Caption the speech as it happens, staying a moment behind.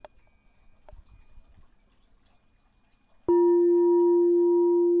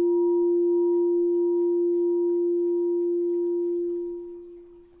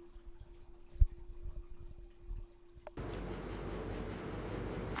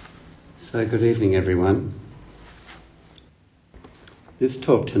So good evening, everyone. This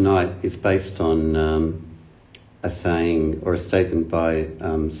talk tonight is based on a saying or a statement by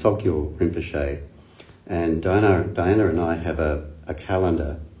Sogyal Rinpoche. And Diana and I have a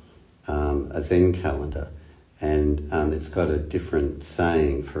calendar, a Zen calendar, and it's got a different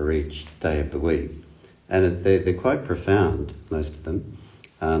saying for each day of the week. And they're quite profound, most of them.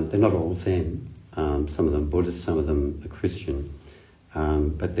 They're not all Zen. Some of them Buddhist, some of them are Christian.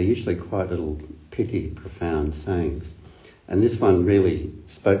 But they're usually quite little pithy, profound sayings. And this one really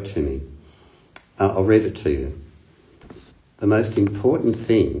spoke to me. I'll read it to you. The most important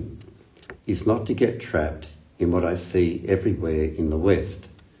thing is not to get trapped in what I see everywhere in the West,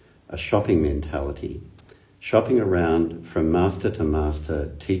 a shopping mentality, shopping around from master to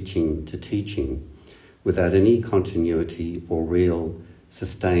master, teaching to teaching, without any continuity or real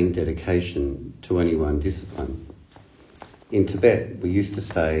sustained dedication to any one discipline. In Tibet, we used to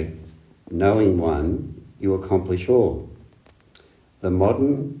say, knowing one, you accomplish all. The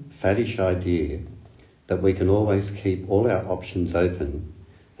modern faddish idea that we can always keep all our options open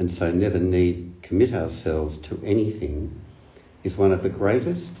and so never need commit ourselves to anything is one of the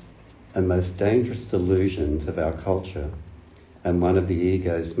greatest and most dangerous delusions of our culture and one of the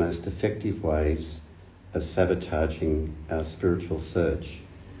ego's most effective ways of sabotaging our spiritual search.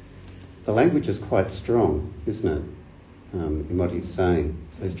 The language is quite strong, isn't it, in what he's saying.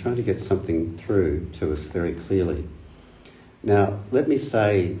 So he's trying to get something through to us very clearly. Now, let me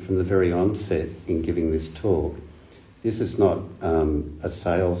say from the very onset in giving this talk, this is not a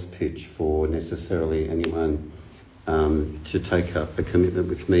sales pitch for necessarily anyone to take up a commitment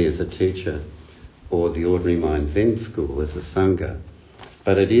with me as a teacher or the Ordinary Mind Zen School as a Sangha,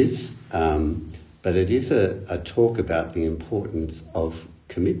 but it is a talk about the importance of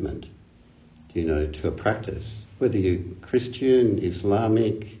commitment, to a practice, whether you're Christian,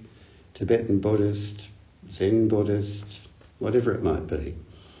 Islamic, Tibetan Buddhist, Zen Buddhist, whatever it might be.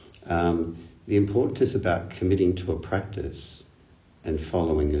 The importance is about committing to a practice and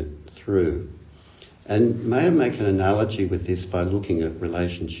following it through. And may I make an analogy with this by looking at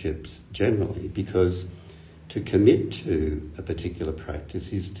relationships generally, because to commit to a particular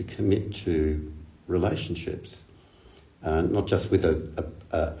practice is to commit to relationships, not just with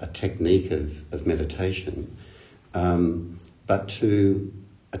a technique of meditation, but to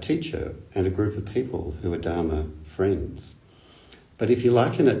a teacher and a group of people who are Dharma friends. But if you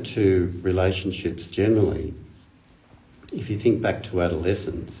liken it to relationships generally, if you think back to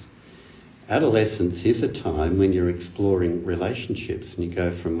adolescence is a time when you're exploring relationships and you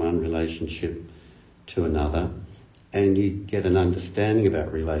go from one relationship to another and you get an understanding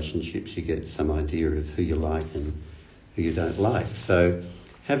about relationships, you get some idea of who you like and who you don't like. So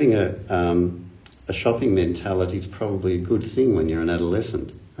having a shopping mentality is probably a good thing when you're an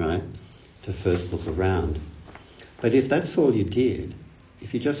adolescent, right? To first look around. But if that's all you did,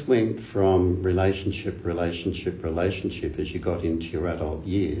 if you just went from relationship as you got into your adult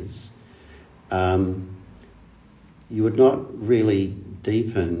years, you would not really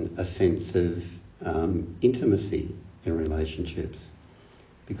deepen a sense of intimacy in relationships.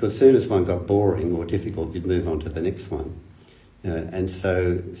 Because as soon as one got boring or difficult, you'd move on to the next one. And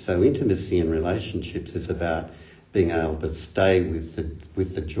so intimacy in relationships is about being able to stay with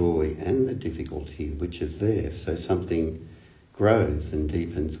the joy and the difficulty which is there, so something grows and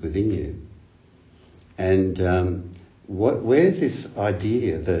deepens within you. And where this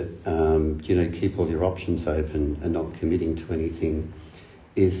idea that keep all your options open and not committing to anything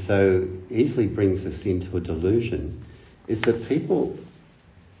is so easily brings us into a delusion, is that people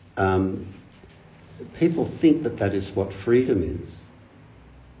think that is what freedom is.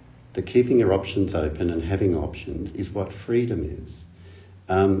 That keeping your options open and having options is what freedom is.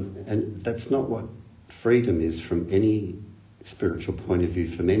 And that's not what freedom is from any spiritual point of view,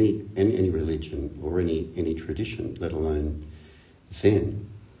 from any religion or any tradition, let alone Zen.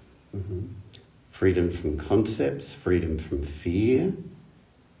 Mm-hmm. Freedom from concepts, freedom from fear,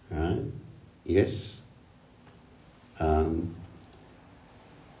 right? Yes.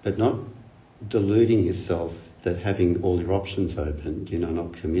 But not deluding yourself that having all your options open,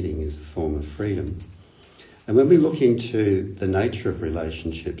 not committing, is a form of freedom. And when we look into the nature of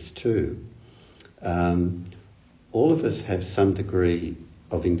relationships too, all of us have some degree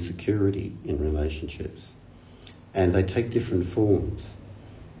of insecurity in relationships, and they take different forms.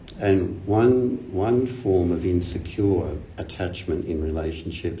 And one form of insecure attachment in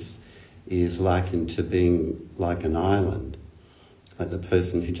relationships is likened to being like an island, like the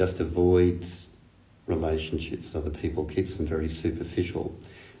person who just avoids relationships, other people, keeps them very superficial,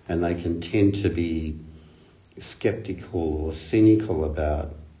 and they can tend to be skeptical or cynical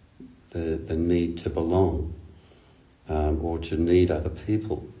about the need to belong or to need other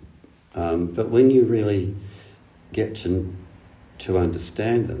people. But when you really get to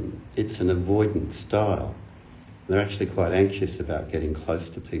understand them, it's an avoidant style. They're actually quite anxious about getting close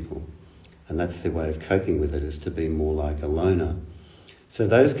to people, and that's their way of coping with it, is to be more like a loner. So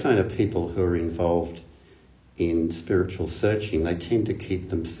those kind of people who are involved in spiritual searching, they tend to keep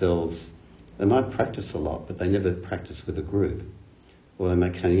themselves, they might practice a lot, but they never practice with a group. Or they may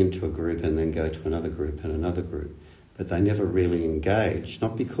come into a group and then go to another group and another group. But they never really engage,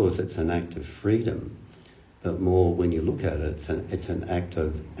 not because it's an act of freedom, but more when you look at it, it's an act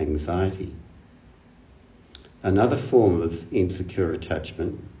of anxiety. Another form of insecure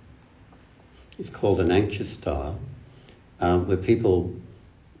attachment is called an anxious style, where people,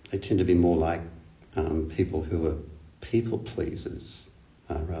 they tend to be more like people who are people pleasers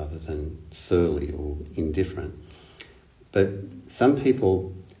rather than surly or indifferent. But some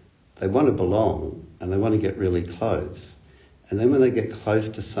people, they want to belong and they want to get really close. And then when they get close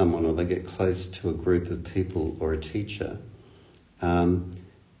to someone or they get close to a group of people or a teacher,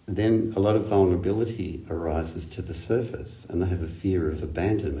 then a lot of vulnerability arises to the surface and they have a fear of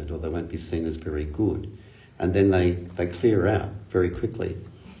abandonment or they won't be seen as very good. And then they clear out very quickly.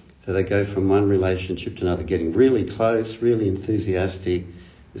 So they go from one relationship to another, getting really close, really enthusiastic.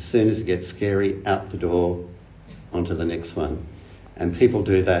 As soon as it gets scary, out the door, onto the next one. And people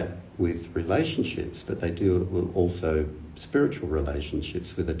do that with relationships, but they do it with also spiritual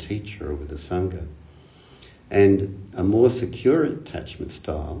relationships with a teacher or with a sangha. And a more secure attachment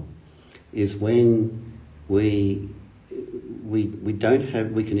style is when we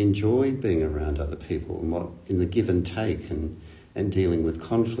can enjoy being around other people and in the give and take and dealing with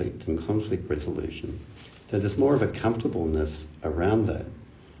conflict and conflict resolution. So there's more of a comfortableness around that.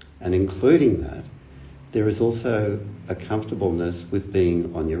 And including that, there is also a comfortableness with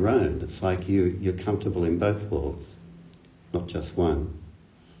being on your own. It's like you're comfortable in both worlds, not just one.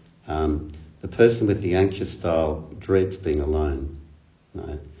 The person with the anxious style dreads being alone,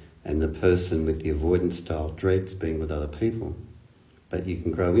 right? And the person with the avoidance style dreads being with other people. But you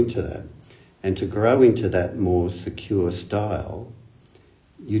can grow into that. And to grow into that more secure style,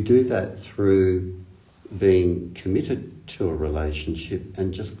 you do that through being committed to a relationship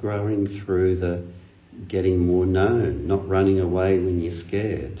and just growing through the getting more known, not running away when you're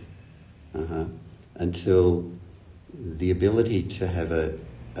scared, until the ability to have a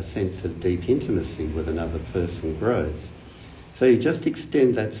sense of deep intimacy with another person grows. So you just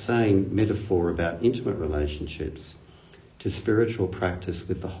extend that same metaphor about intimate relationships to spiritual practice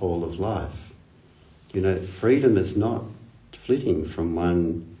with the whole of life. You know, freedom is not flitting from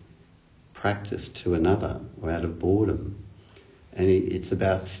one practice to another or out of boredom. And it's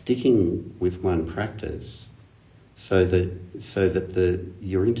about sticking with one practice so that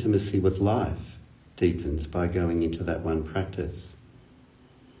your intimacy with life deepens by going into that one practice.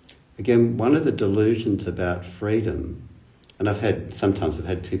 Again, one of the delusions about freedom, and sometimes I've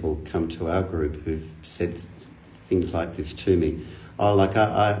had people come to our group who've said things like this to me. Oh, like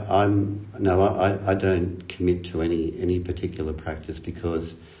I don't commit to any particular practice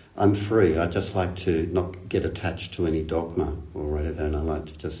because I'm free. I just like to not get attached to any dogma or whatever, and I like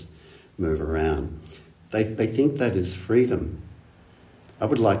to just move around. They think that is freedom. I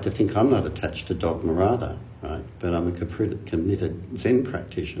would like to think I'm not attached to dogma either, right? But I'm a committed Zen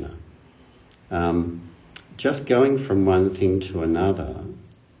practitioner. Just going from one thing to another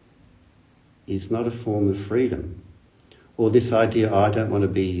is not a form of freedom. Or this idea, I don't want to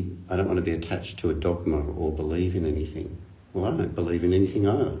be attached to a dogma or believe in anything. Well, I don't believe in anything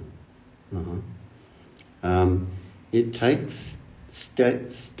either. It takes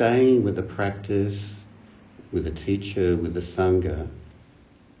staying with the practice, with a teacher, with the sangha,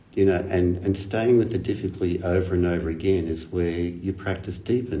 and staying with the difficulty over and over again is where your practice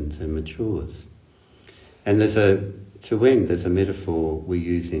deepens and matures. And there's a metaphor we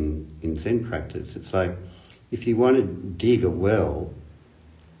use in Zen practice. It's like if you want to dig a well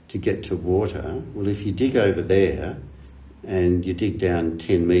to get to water, well, if you dig over there and you dig down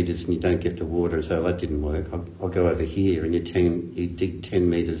 10 metres and you don't get to water and say, oh, that didn't work, I'll go over here, and you dig 10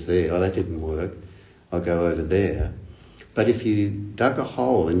 metres there, oh, that didn't work, I'll go over there. But if you dug a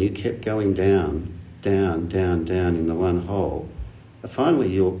hole and you kept going down in the one hole, finally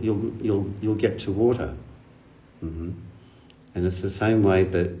you'll get to water. And it's the same way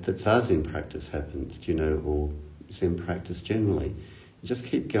that Zazen practice happens, or Zen practice generally. You just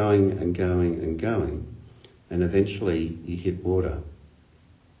keep going and going and going, and eventually you hit water.